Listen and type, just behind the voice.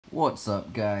What's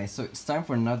up guys? So it's time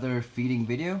for another feeding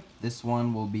video. This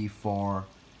one will be for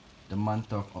the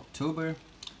month of October.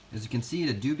 As you can see,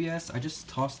 the dubious, I just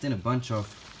tossed in a bunch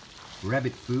of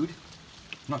rabbit food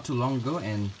not too long ago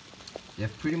and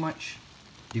they've pretty much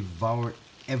devoured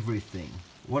everything.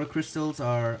 Water crystals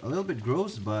are a little bit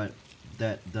gross, but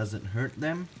that doesn't hurt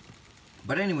them.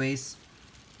 But anyways,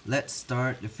 let's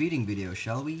start the feeding video,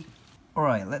 shall we?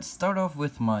 Alright, let's start off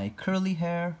with my curly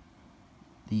hair,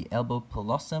 the elbow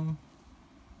pelossum.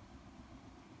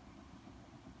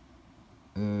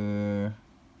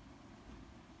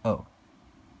 Oh.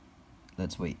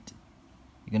 Let's wait.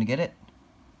 You gonna get it?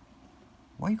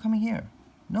 Why are you coming here?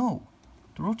 No!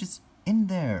 The roach is in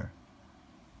there!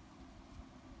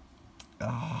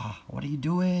 Ah, what are you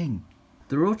doing?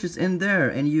 The roach is in there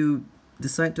and you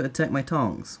decide to attack my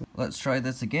tongs. Let's try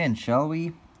this again, shall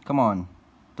we? Come on.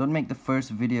 Don't make the first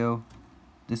video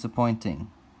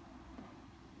disappointing.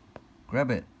 Grab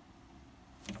it.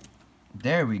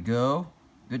 There we go.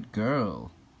 Good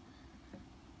girl.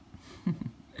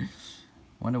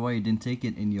 Wonder why you didn't take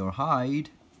it in your hide.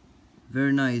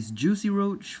 Very nice juicy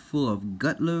roach full of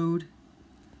gut load.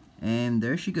 And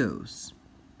there she goes.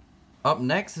 Up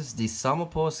next is the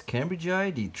Salmopus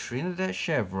cambridgei, the Trinidad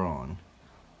chevron.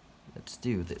 Let's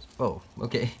do this. Oh,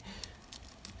 okay.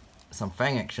 Some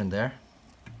fang action there.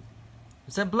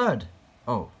 Is that blood?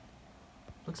 Oh,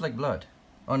 looks like blood.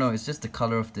 Oh no, it's just the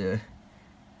color of the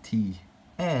tea.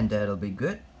 And that'll be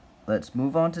good. Let's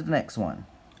move on to the next one.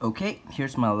 Okay,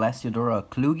 here's my Lasiodora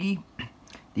klugi,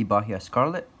 the Bahia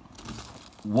Scarlet.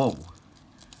 Whoa.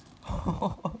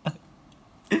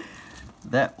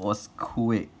 That was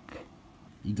quick.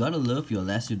 You gotta love your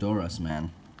Lasiodoras,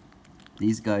 man.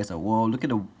 These guys are, whoa, look at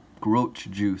the roach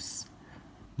juice.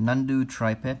 Nandu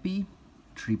tripepi,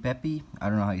 I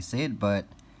don't know how you say it, but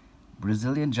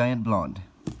Brazilian giant blonde.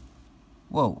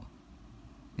 Whoa,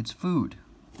 it's food,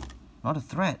 not a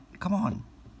threat. Come on,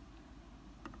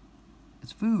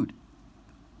 it's food.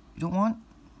 You don't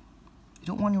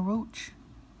want your roach?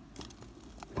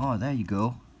 Oh, there you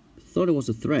go. Thought it was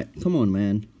a threat. Come on,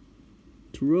 man.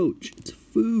 It's a roach. It's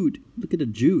food. Look at the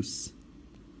juice.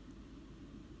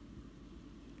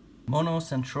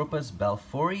 Monocentropus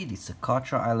balfouri, the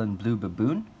Socotra Island blue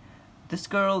baboon. This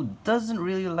girl doesn't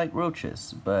really like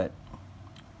roaches, but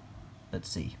let's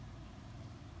see.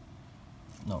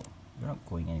 No, you're not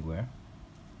going anywhere.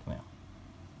 Come here.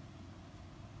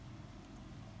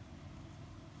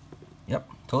 Yep,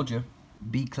 told you.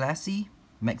 Be classy,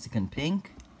 Mexican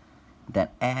pink.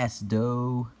 That ass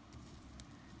though.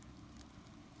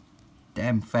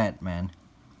 Damn fat, man.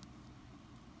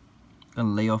 Gonna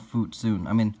lay off food soon.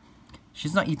 I mean,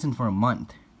 she's not eaten for a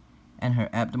month, and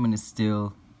her abdomen is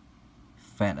still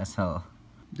fat as hell.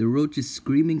 The roach is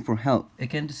screaming for help.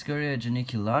 Acantoscurria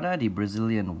geniculata, the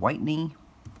Brazilian white knee.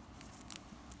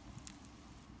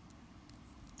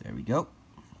 There we go.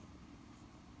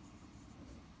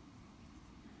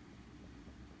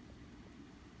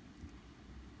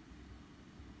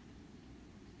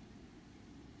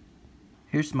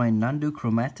 Here's my Nandu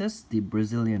chromatus, the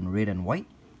Brazilian red and white.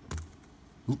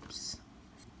 Oops.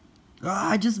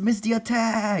 Ah, I just missed the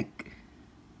attack!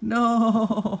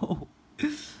 No!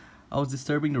 I was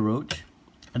disturbing the roach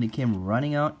and it came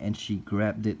running out and she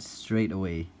grabbed it straight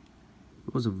away.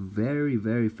 It was a very,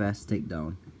 very fast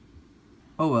takedown.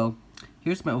 Oh well.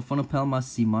 Here's my Ophonopelma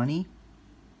simani,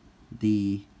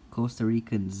 the Costa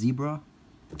Rican zebra.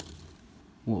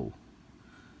 Whoa.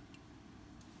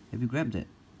 Have you grabbed it?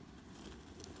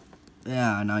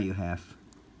 Yeah, now you have.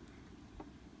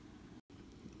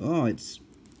 Oh, it's...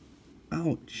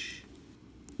 ouch.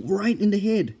 Right in the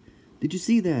head. Did you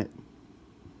see that?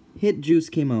 Head juice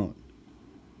came out.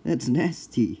 That's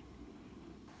nasty.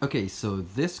 Okay, so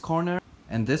this corner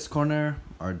and this corner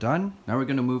are done. Now we're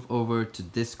gonna move over to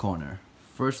this corner.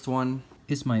 First one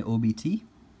is my OBT.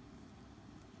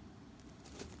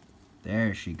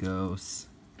 There she goes.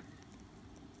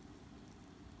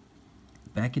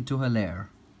 Back into her lair.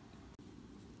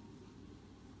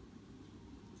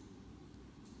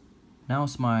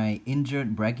 Now's my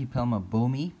injured Brachypelma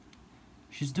bomi.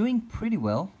 She's doing pretty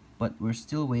well, but we're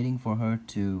still waiting for her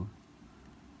to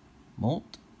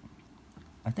molt.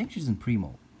 I think she's in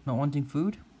pre-molt. Not wanting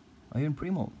food? Are you in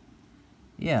pre-molt?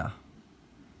 Yeah,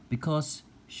 because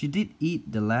she did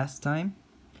eat the last time,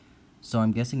 so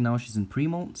I'm guessing now she's in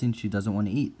pre-molt since she doesn't want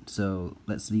to eat, so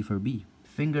let's leave her be.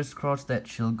 Fingers crossed that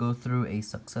she'll go through a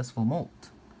successful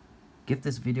molt. Give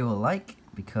this video a like,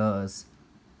 because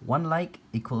one like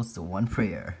equals to one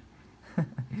prayer.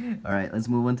 Alright, let's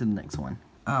move on to the next one.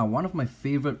 One of my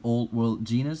favorite old world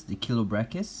genus, the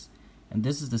Chilobrachys, and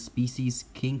this is the species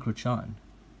King Crochan.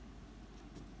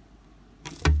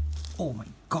 Oh my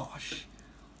gosh.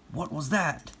 What was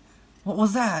that? What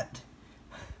was that?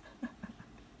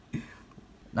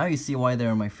 Now you see why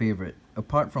they're my favorite.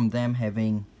 Apart from them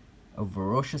having a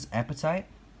ferocious appetite,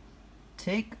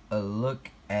 take a look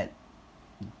at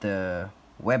the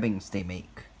webbings they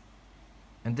make.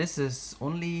 And this is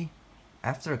only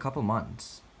after a couple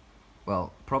months.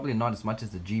 Well, probably not as much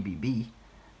as the GBB,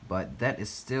 but that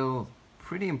is still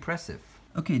pretty impressive.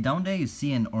 Okay, down there you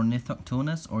see an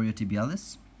Ornithoctonus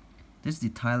oreotibialis. This is the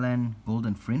Thailand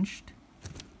golden fringed.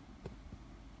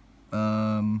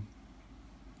 Did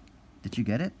you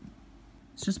get it?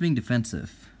 It's just being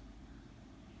defensive.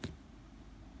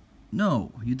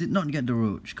 No, you did not get the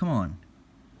roach. Come on.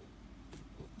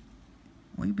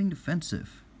 Why are you being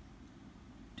defensive?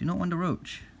 Do you not want the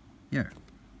roach? Here.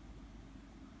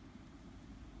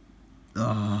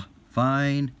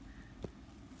 Fine.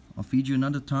 I'll feed you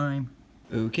another time.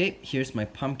 Okay, here's my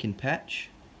pumpkin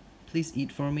patch. Please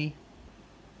eat for me.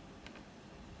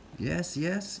 Yes,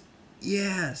 yes,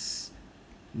 yes!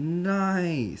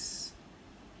 Nice!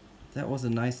 That was a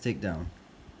nice takedown.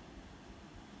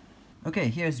 Okay,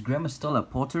 here's Grammostola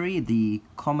pottery, the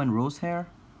common rose hair.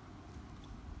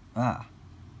 Ah,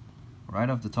 right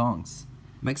off the tongs.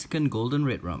 Mexican golden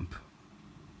red rump.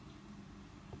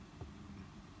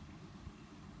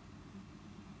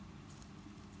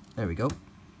 There we go.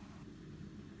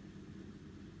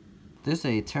 This is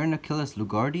a Tarantula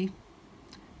lugardi,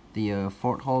 the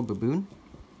Fort Hall baboon.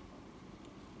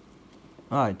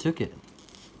 Ah, I took it.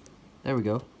 There we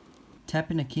go.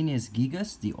 Tapinocinius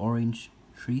gigas, the orange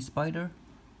tree spider,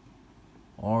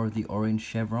 or the orange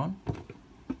chevron.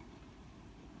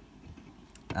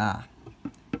 Ah,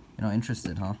 you're not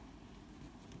interested, huh?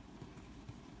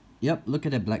 Yep, look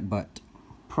at that black butt.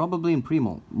 Probably in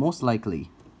primo, most likely.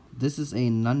 This is a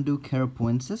Nandu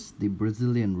carapoensis, the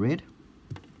Brazilian red.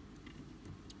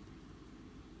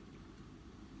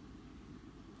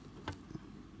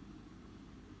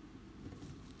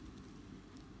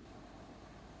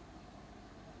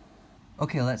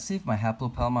 Okay, let's see if my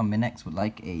Haplopelma minax would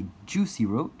like a juicy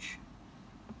roach.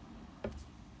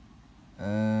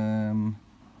 The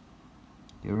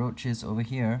roach is over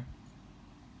here.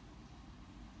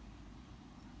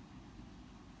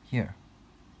 Here.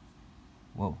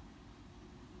 Whoa.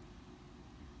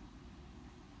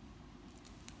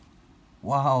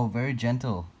 Wow, very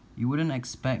gentle. You wouldn't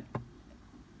expect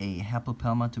a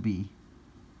Haplopelma to be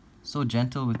so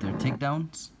gentle with their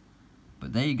takedowns,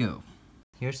 but there you go.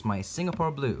 Here's my Singapore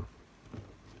blue.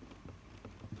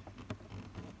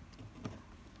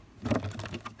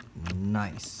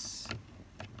 Nice.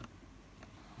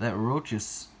 That roach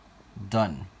is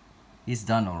done. He's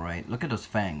done alright. Look at those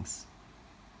fangs.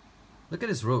 Look at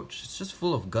his roach. It's just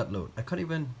full of gut load. I can't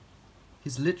even...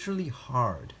 He's literally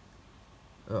hard.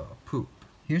 Oh, poop.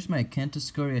 Here's my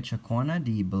Cantuscuria chaquana,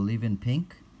 the Bolivian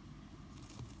pink.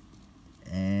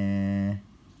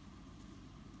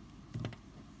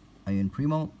 Are you in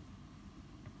primo?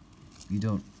 You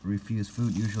don't refuse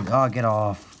food usually. Oh, get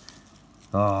off.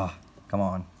 Oh, come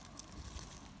on.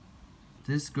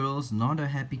 This girl's not a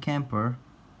happy camper.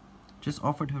 Just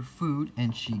offered her food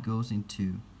and she goes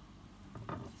into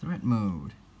threat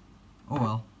mode. Oh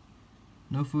well.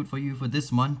 No food for you for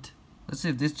this month. Let's see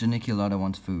if this Geniculata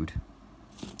wants food.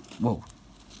 Whoa.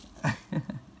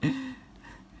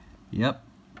 Yep.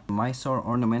 Mysore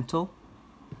ornamental.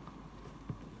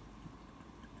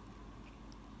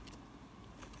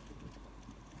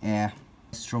 Yeah.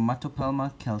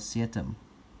 Stromatopelma calceatum.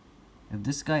 If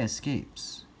this guy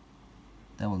escapes,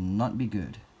 that will not be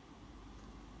good.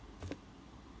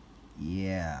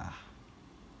 Yeah.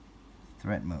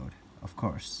 Threat mode, of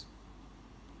course.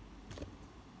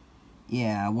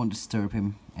 Yeah, I won't disturb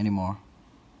him anymore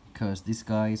because these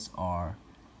guys are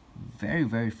very,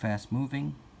 very fast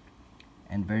moving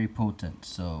and very potent,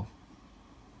 so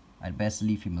I'd best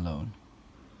leave him alone.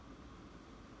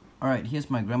 Alright, here's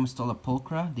my Grammostola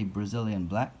pulchra, the Brazilian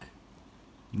black.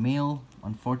 Male,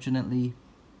 unfortunately,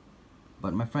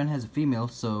 but my friend has a female,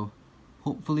 so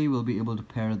hopefully we'll be able to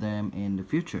pair them in the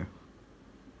future.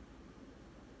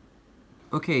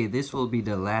 Okay, this will be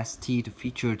the last tea to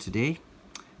feature today.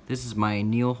 This is my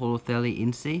Neoholothele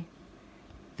ince,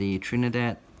 the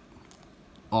Trinidad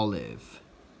olive.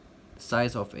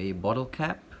 Size of a bottle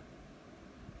cap,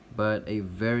 but a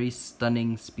very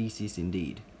stunning species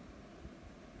indeed.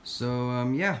 So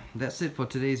yeah, that's it for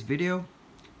today's video.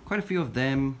 Quite a few of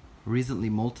them recently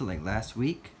molted like last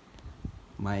week.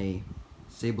 My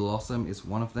Sablossom is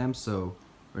one of them, so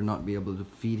we'll not be able to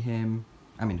feed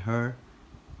her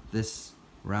this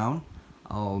round.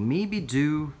 I'll maybe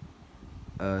do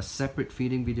a separate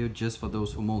feeding video just for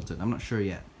those who molted. I'm not sure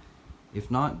yet.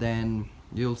 If not, then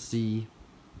you'll see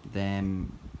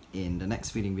them in the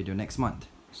next feeding video next month.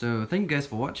 So thank you guys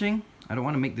for watching. I don't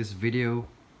want to make this video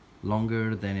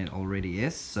longer than it already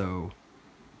is, so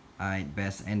I'd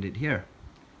best end it here.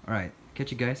 Alright,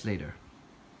 catch you guys later.